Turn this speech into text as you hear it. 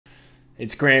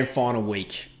It's grand final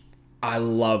week. I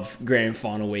love grand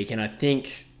final week, and I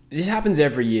think this happens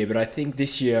every year, but I think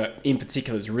this year in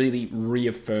particular has really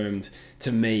reaffirmed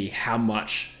to me how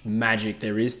much magic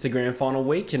there is to grand final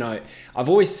week. You know, I've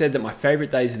always said that my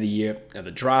favorite days of the year are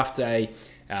the draft day.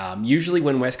 Usually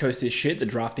when West Coast is shit, the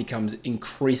draft becomes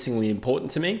increasingly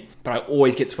important to me, but I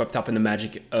always get swept up in the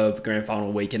magic of grand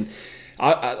final week. And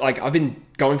I've been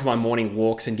going for my morning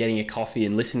walks and getting a coffee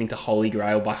and listening to Holy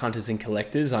Grail by Hunters and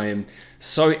Collectors. I am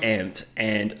so amped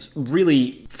and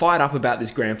really fired up about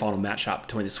this grand final matchup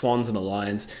between the Swans and the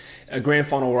Lions. A grand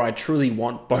final where I truly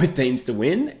want both teams to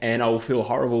win, and I will feel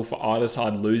horrible for either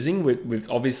side losing. We've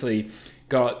obviously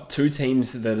got two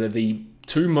teams that are the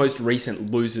two most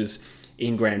recent losers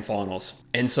in grand finals.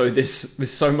 And so there's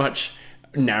so much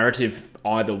narrative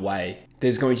either way.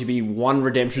 There's going to be one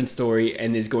redemption story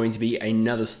and there's going to be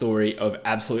another story of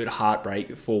absolute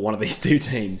heartbreak for one of these two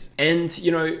teams. And,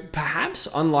 you know, perhaps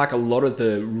unlike a lot of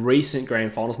the recent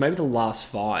grand finals, maybe the last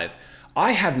five,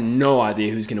 I have no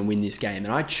idea who's going to win this game,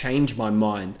 and I change my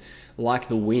mind like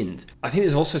the wind. I think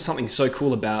there's also something so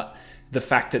cool about the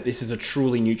fact that this is a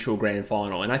truly neutral grand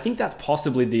final. And I think that's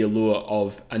possibly the allure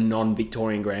of a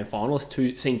non-Victorian grand final, is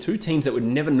seeing two teams that would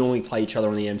never normally play each other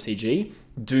on the MCG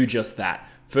do just that.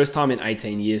 First time in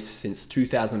 18 years since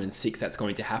 2006 that's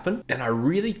going to happen. And I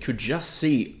really could just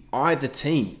see either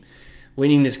team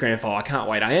winning this grand final. I can't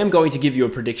wait. I am going to give you a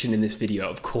prediction in this video,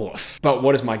 of course. But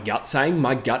what is my gut saying?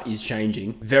 My gut is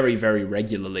changing very, very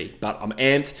regularly. But I'm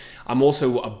amped. I'm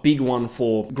also a big one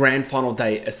for grand final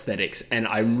day aesthetics. And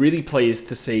I'm really pleased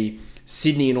to see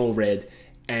Sydney in all red,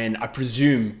 and I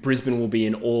presume Brisbane will be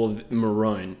in all of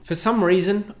maroon. For some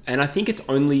reason, and I think it's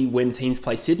only when teams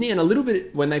play Sydney and a little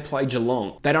bit when they play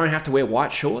Geelong, they don't have to wear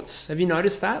white shorts. Have you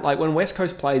noticed that? Like when West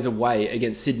Coast plays away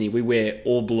against Sydney, we wear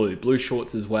all blue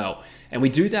shorts as well. And we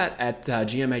do that at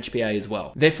GMHBA as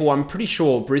well. Therefore, I'm pretty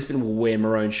sure Brisbane will wear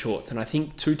maroon shorts. And I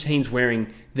think two teams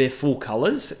wearing their full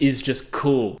colours is just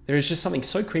cool. There is just something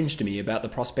so cringe to me about the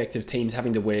prospect of teams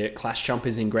having to wear clash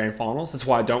jumpers in grand finals. That's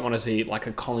why I don't want to see like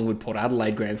a Collingwood-Port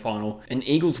Adelaide grand final. An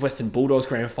Eagles-Western Bulldogs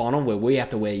grand final where we have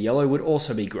to wear yellow would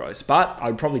also be gross, but I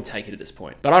would probably take it at this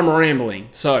point. But I'm rambling.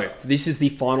 So this is the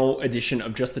final edition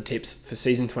of Just the Tips for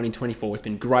season 2024. It's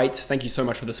been great. Thank you so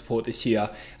much for the support this year.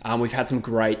 We've had some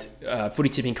great footy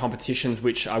tipping competitions,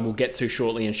 which I will get to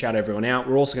shortly and shout everyone out.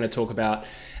 We're also going to talk about,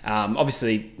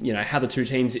 obviously, you know, how the two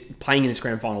teams playing in this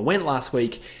grand final went last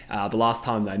week, the last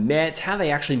time they met, how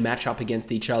they actually match up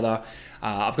against each other.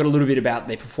 I've got a little bit about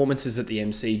their performances at the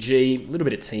MCG, a little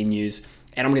bit of team news,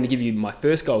 and I'm going to give you my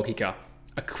first goal kicker,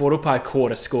 a quarter by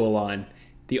quarter scoreline,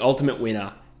 the ultimate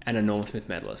winner, and a Norm Smith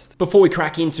medalist. Before we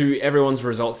crack into everyone's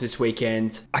results this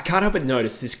weekend, I can't help but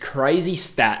notice this crazy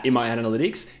stat in my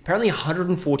analytics. Apparently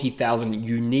 140,000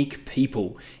 unique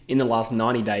people in the last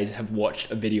 90 days have watched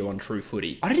a video on True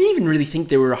Footy. I didn't even really think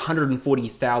there were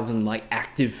 140,000 like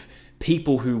active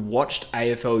people who watched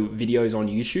AFL videos on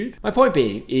YouTube. My point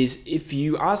being is, if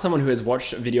you are someone who has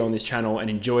watched a video on this channel and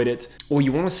enjoyed it, or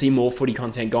you want to see more footy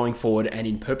content going forward and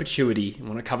in perpetuity, and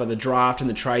want to cover the draft and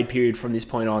the trade period from this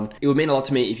point on, it would mean a lot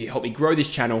to me if you help me grow this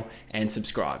channel and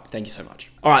subscribe. Thank you so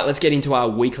much. All right, let's get into our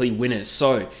weekly winners.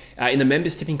 So in the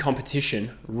members tipping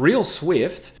competition, Real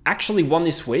Swift actually won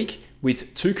this week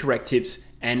with 2 correct tips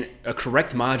and a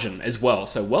correct margin as well.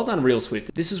 So well done, Real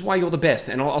Swift. This is why you're the best.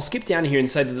 And I'll skip down here and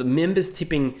say that the members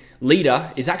tipping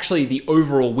leader is actually the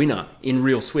overall winner in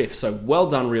Real Swift. So well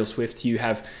done, Real Swift. You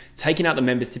have taken out the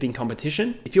members tipping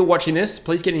competition. If you're watching this,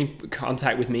 please get in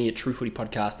contact with me at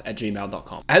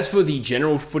truefootypodcast@gmail.com. As for the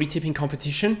general footy tipping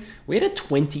competition, we had a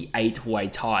 28-way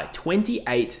tie.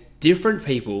 28 different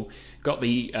people got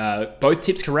the both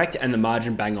tips correct and the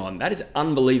margin bang on. That is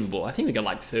unbelievable. I think we got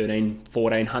like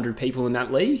 1,400 people in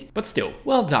that league, but still,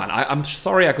 well done. I'm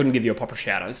sorry I couldn't give you a proper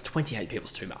shout out. It's 28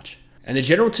 people's too much. And the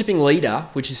general tipping leader,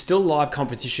 which is still live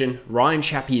competition, Ryan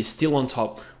Chappie is still on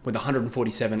top with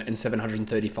 147 and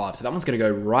 735. So that one's going to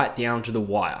go right down to the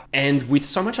wire. And with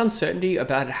so much uncertainty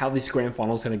about how this grand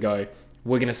final is going to go,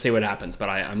 we're going to see what happens, but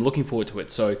I'm looking forward to it.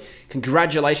 So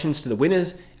congratulations to the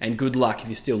winners and good luck if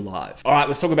you're still live. All right,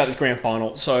 let's talk about this grand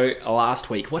final. So last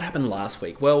week, what happened last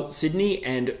week? Well, Sydney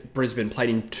and Brisbane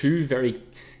played in two very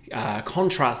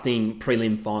contrasting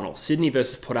prelim finals. Sydney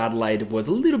versus Port Adelaide was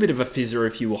a little bit of a fizzer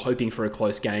if you were hoping for a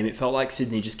close game. It felt like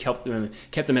Sydney just kept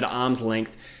them at arm's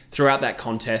length throughout that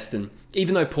contest, and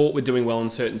even though Port were doing well in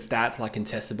certain stats like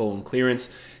contested ball and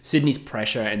clearance, Sydney's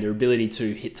pressure and their ability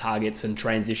to hit targets and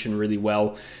transition really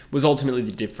well was ultimately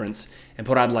the difference, and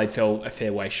Port Adelaide fell a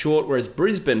fair way short, whereas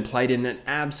Brisbane played in an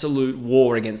absolute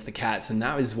war against the Cats, and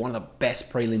that was one of the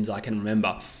best prelims I can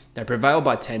remember. They prevailed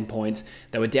by 10 points.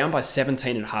 They were down by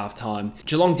 17 at halftime.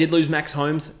 Geelong did lose Max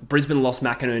Holmes. Brisbane lost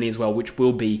McInerney as well, which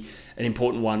will be an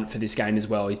important one for this game as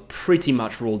well. He's pretty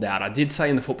much ruled out. I did say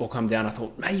in the football come down, I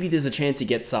thought maybe there's a chance he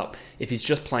gets up if he's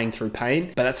just playing through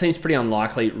pain, but that seems pretty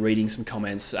unlikely reading some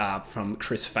comments from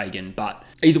Chris Fagan. But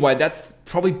either way, that's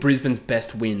probably Brisbane's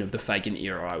best win of the Fagan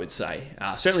era, I would say.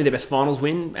 Certainly their best finals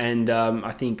win, and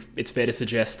I think it's fair to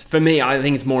suggest, for me, I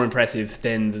think it's more impressive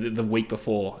than the week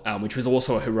before, which was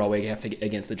also a heroic effort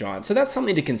against the Giants. So that's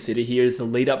something to consider here as the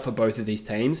lead up for both of these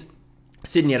teams.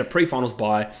 Sydney had a pre-finals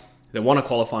bye, they won a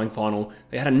qualifying final,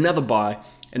 they had another bye,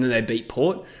 and then they beat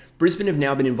Port. Brisbane have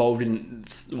now been involved in,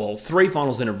 3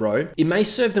 finals in a row. It may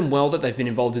serve them well that they've been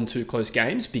involved in 2 close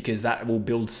games, because that will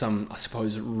build some, I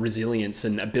suppose, resilience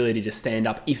and ability to stand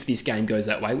up if this game goes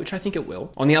that way, which I think it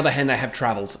will. On the other hand, they have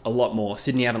travels a lot more.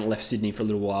 Sydney haven't left Sydney for a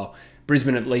little while.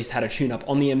 Brisbane at least had a tune-up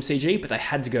on the MCG, but they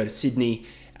had to go to Sydney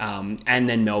and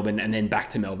then Melbourne and then back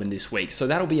to Melbourne this week. So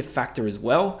that'll be a factor as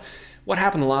well. What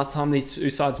happened the last time these two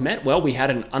sides met? Well, we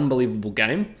had an unbelievable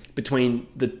game between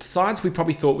the sides we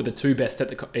probably thought were the 2 best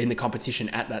in the competition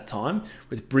at that time,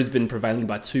 with Brisbane prevailing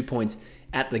by 2 points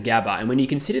at the Gabba. And when you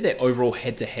consider their overall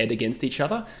head-to-head against each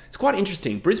other, it's quite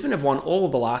interesting. Brisbane have won all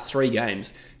of the last 3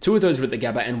 games. 2 of those were at the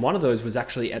Gabba, and 1 of those was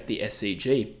actually at the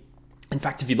SCG. In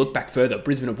fact, if you look back further,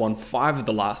 Brisbane have won 5 of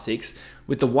the last 6,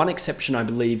 with the one exception, I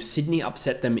believe, Sydney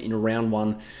upset them in round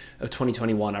 1 of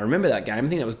 2021. I remember that game. I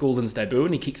think that was Goulden's debut,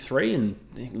 and he kicked 3, and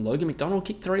I think Logan McDonald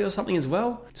kicked 3 or something as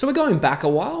well. So we're going back a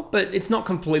while, but it's not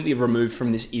completely removed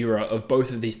from this era of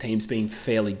both of these teams being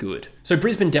fairly good. So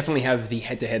Brisbane definitely have the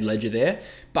head-to-head ledger there,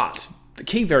 but the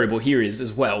key variable here is,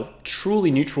 as well,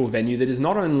 truly neutral venue that is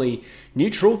not only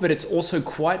neutral, but it's also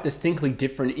quite distinctly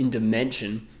different in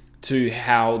dimension to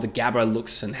how the Gabba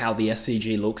looks and how the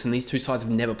SCG looks, and these two sides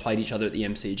have never played each other at the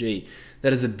MCG.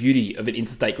 That is the beauty of an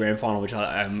interstate grand final, which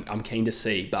I'm keen to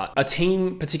see. But a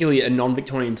team, particularly a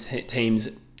non-Victorian team's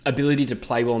ability to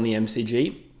play well in the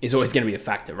MCG is always going to be a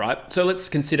factor, right? So let's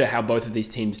consider how both of these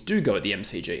teams do go at the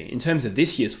MCG. In terms of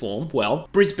this year's form, well,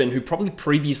 Brisbane, who probably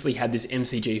previously had this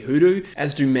MCG hoodoo,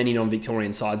 as do many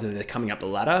non-Victorian sides that are coming up the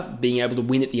ladder, being able to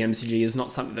win at the MCG is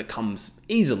not something that comes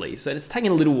easily. So it's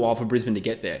taken a little while for Brisbane to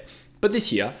get there. But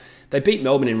this year, they beat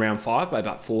Melbourne in round 5 by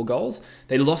about 4 goals.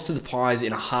 They lost to the Pies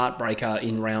in a heartbreaker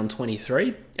in round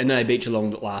 23, and then they beat Geelong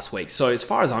last week. So as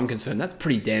far as I'm concerned, that's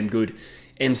pretty damn good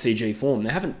MCG form. They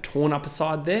haven't torn up a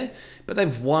side there, but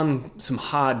they've won some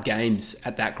hard games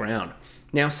at that ground.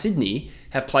 Now, Sydney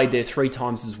have played there 3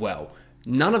 times as well.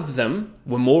 None of them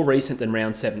were more recent than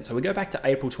round 7. So we go back to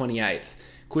April 28th.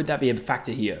 Could that be a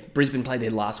factor here? Brisbane played there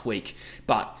last week,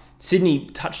 but Sydney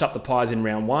touched up the Pies in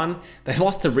round 1. They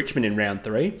lost to Richmond in round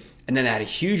 3, and then they had a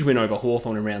huge win over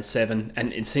Hawthorn in round 7,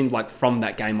 and it seemed like from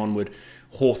that game onward,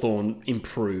 Hawthorn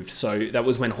improved. So that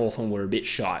was when Hawthorn were a bit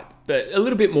shy. But a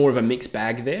little bit more of a mixed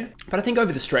bag there. But I think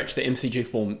over the stretch, the MCG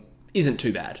form isn't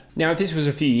too bad. Now, if this was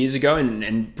a few years ago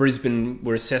and Brisbane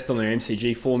were assessed on their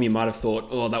MCG form, you might have thought,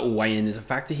 oh, that will weigh in as a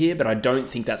factor here, but I don't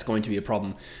think that's going to be a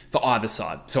problem for either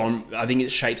side. So I think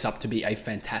it shapes up to be a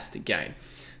fantastic game.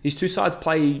 These two sides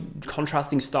play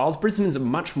contrasting styles. Brisbane's a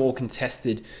much more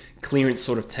contested clearance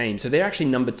sort of team. So they're actually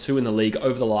number 2 in the league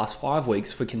over the last 5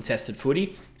 weeks for contested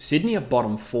footy. Sydney are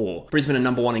bottom 4. Brisbane are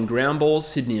number 1 in ground balls.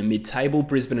 Sydney are mid-table.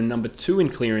 Brisbane are number 2 in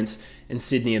clearance. And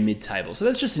Sydney are mid-table. So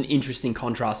that's just an interesting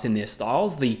contrast in their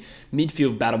styles. The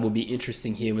midfield battle will be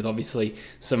interesting here with obviously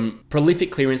some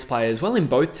prolific clearance players. Well, in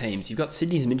both teams, you've got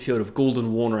Sydney's midfield of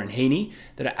Goulden, Warner and Heaney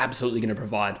that are absolutely going to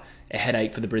provide a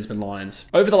headache for the Brisbane Lions.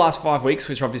 Over the last 5 weeks,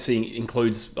 which obviously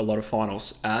includes a lot of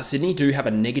finals, Sydney do have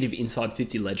a negative inside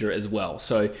 50 ledger as well.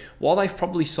 So while they've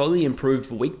probably slowly improved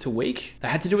week to week, they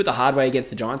had to do it the hard way against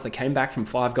the Giants. They came back from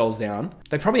 5 goals down.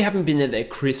 They probably haven't been at their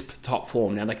crisp top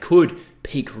form. Now they could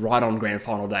peak right on grand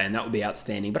final day and that would be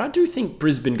outstanding. But I do think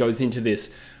Brisbane goes into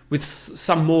this with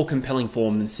some more compelling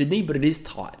form than Sydney, but it is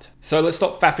tight. So let's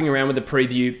stop faffing around with the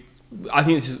preview. I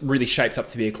think this really shapes up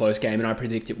to be a close game, and I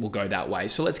predict it will go that way.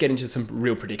 So let's get into some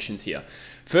real predictions here.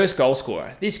 First goal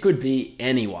scorer. This could be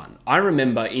anyone. I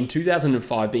remember in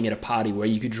 2005 being at a party where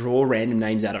you could draw random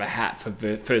names out of a hat for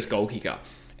the first goal kicker.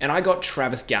 And I got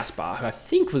Travis Gaspar, who I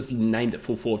think was named at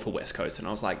full forward for West Coast. And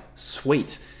I was like,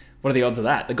 sweet. What are the odds of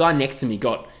that? The guy next to me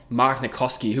got Mark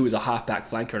Nikoski, who was a halfback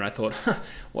flanker. And I thought,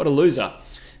 what a loser.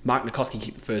 Mark Nikoski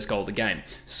kicked the first goal of the game.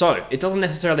 So it doesn't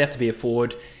necessarily have to be a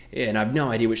forward. And I have no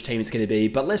idea which team it's going to be,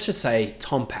 but let's just say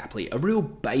Tom Papley, a real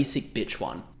basic bitch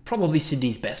one. Probably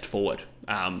Sydney's best forward.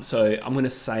 So I'm going to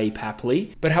say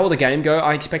Papley. But how will the game go?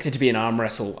 I expect it to be an arm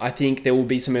wrestle. I think there will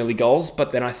be some early goals,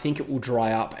 but then I think it will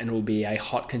dry up and it will be a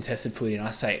hot contested footy. And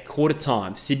I say at quarter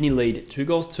time, Sydney lead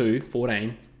 2-2,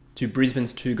 14. to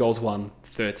Brisbane's 2-1,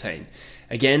 13.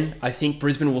 Again, I think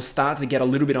Brisbane will start to get a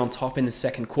little bit on top in the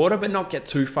second quarter, but not get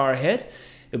too far ahead.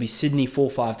 It'll be Sydney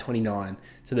 4-5, 29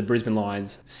 to the Brisbane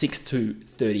Lions 6-2,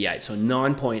 38. So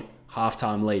 9-point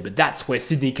halftime lead. But that's where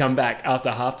Sydney come back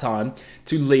after halftime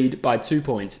to lead by 2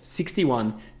 points,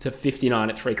 61 to 59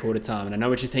 at three-quarter time. And I know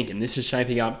what you're thinking. This is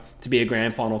shaping up to be a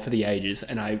grand final for the ages.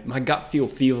 And my gut feel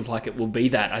feels like it will be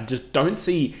that. I just don't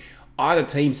see either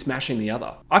team smashing the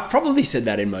other. I've probably said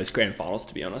that in most grand finals,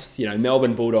 to be honest. You know,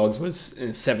 Melbourne Bulldogs was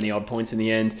 70-odd points in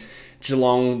the end.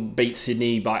 Geelong beat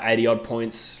Sydney by 80-odd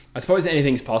points. I suppose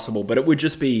anything's possible, but it would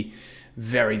just be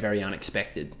very, very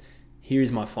unexpected. Here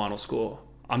is my final score.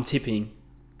 I'm tipping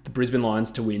the Brisbane Lions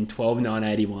to win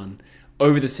 12-9-81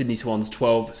 over the Sydney Swans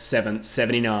 12-7,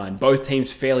 79. Both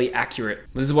teams fairly accurate.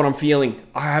 This is what I'm feeling.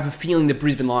 I have a feeling the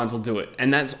Brisbane Lions will do it.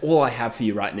 And that's all I have for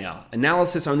you right now.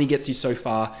 Analysis only gets you so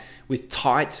far with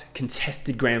tight,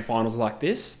 contested grand finals like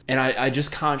this. And I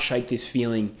just can't shake this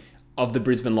feeling of the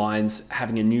Brisbane Lions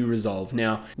having a new resolve.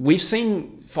 Now, we've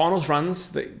seen finals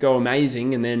runs that go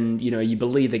amazing, and then, you know, you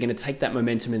believe they're going to take that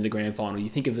momentum into the grand final. You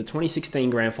think of the 2016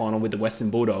 grand final with the Western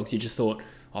Bulldogs, you just thought,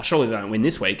 oh, surely they don't win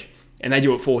this week. And they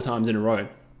do it 4 times in a row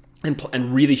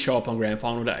and really show up on grand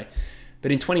final day.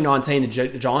 But in 2019,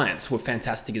 the Giants were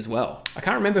fantastic as well. I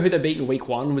can't remember who they beat in week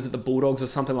 1. Was it the Bulldogs or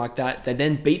something like that? They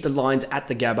then beat the Lions at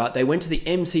the Gabba. They went to the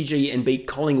MCG and beat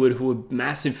Collingwood, who were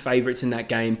massive favourites in that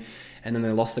game. And then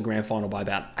they lost the grand final by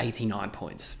about 89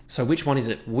 points. So which one is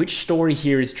it? Which story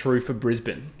here is true for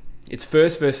Brisbane? It's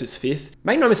first versus fifth.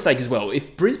 Make no mistake as well,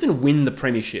 if Brisbane win the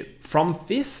premiership from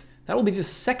fifth, that will be the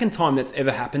second time that's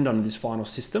ever happened under this final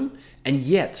system. And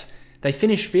yet, they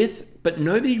finish fifth, but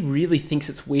nobody really thinks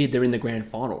it's weird they're in the grand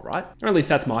final, right? Or at least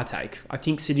that's my take. I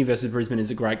think Sydney versus Brisbane is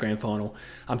a great grand final.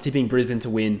 I'm tipping Brisbane to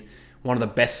win one of the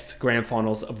best grand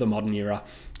finals of the modern era.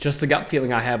 Just the gut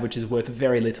feeling I have, which is worth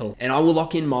very little. And I will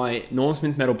lock in my Norm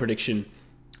Smith medal prediction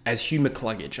as Hugh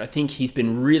McCluggage. I think he's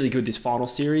been really good this final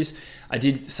series. I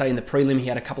did say in the prelim he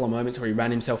had a couple of moments where he ran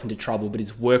himself into trouble, but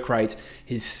his work rate,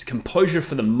 his composure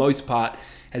for the most part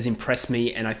has impressed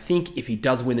me, and I think if he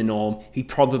does win the Norm, he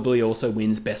probably also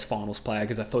wins Best Finals Player,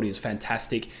 because I thought he was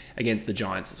fantastic against the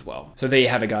Giants as well. So there you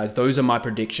have it, guys. Those are my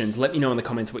predictions. Let me know in the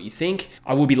comments what you think.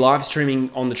 I will be live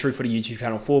streaming on the True Footy YouTube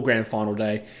channel for Grand Final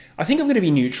Day. I think I'm going to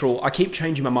be neutral. I keep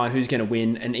changing my mind who's going to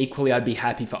win, and equally I'd be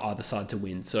happy for either side to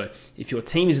win. So if your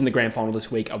team is in the Grand Final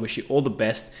this week, I wish you all the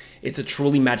best. It's a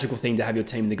truly magical thing to have your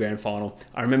team in the Grand Final.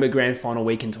 I remember Grand Final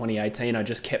week in 2018, I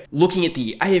just kept looking at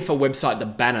the AFL website, the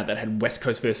banner that had West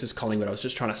Coast versus Collingwood. I was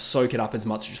just trying to soak it up as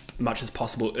much as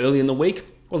possible early in the week.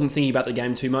 Wasn't thinking about the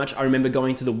game too much. I remember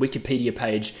going to the Wikipedia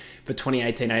page for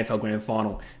 2018 AFL Grand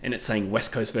Final and it's saying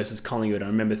West Coast versus Collingwood. I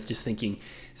remember just thinking,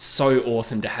 so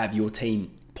awesome to have your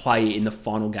team play in the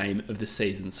final game of the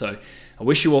season. So I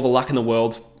wish you all the luck in the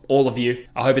world, all of you.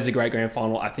 I hope it's a great grand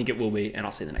final. I think it will be, and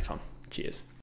I'll see you in the next one. Cheers.